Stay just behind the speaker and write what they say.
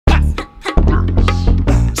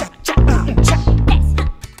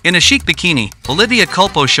In a chic bikini, Olivia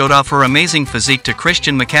Culpo showed off her amazing physique to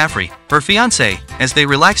Christian McCaffrey, her fiancé, as they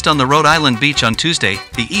relaxed on the Rhode Island beach on Tuesday,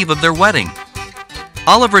 the eve of their wedding.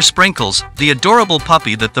 Oliver Sprinkles, the adorable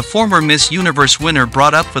puppy that the former Miss Universe winner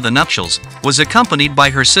brought up for the nuptials, was accompanied by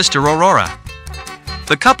her sister Aurora.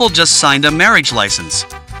 The couple just signed a marriage license.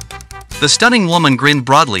 The stunning woman grinned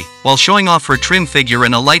broadly, while showing off her trim figure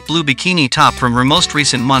in a light blue bikini top from her most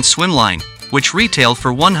recent month's swim line, which retailed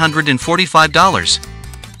for $145.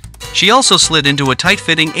 She also slid into a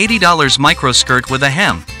tight-fitting $80 micro-skirt with a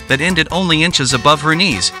hem that ended only inches above her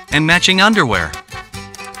knees, and matching underwear.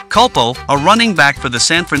 Culpo, a running back for the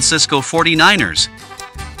San Francisco 49ers,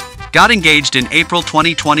 got engaged in April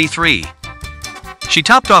 2023. She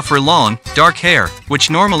topped off her long, dark hair, which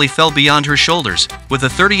normally fell beyond her shoulders, with a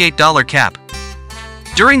 $38 cap.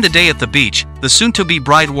 During the day at the beach, the soon-to-be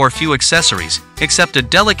bride wore few accessories, except a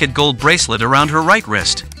delicate gold bracelet around her right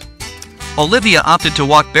wrist. Olivia opted to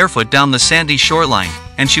walk barefoot down the sandy shoreline,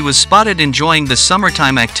 and she was spotted enjoying the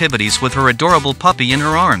summertime activities with her adorable puppy in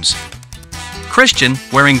her arms. Christian,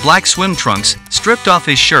 wearing black swim trunks, stripped off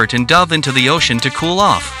his shirt and dove into the ocean to cool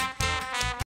off.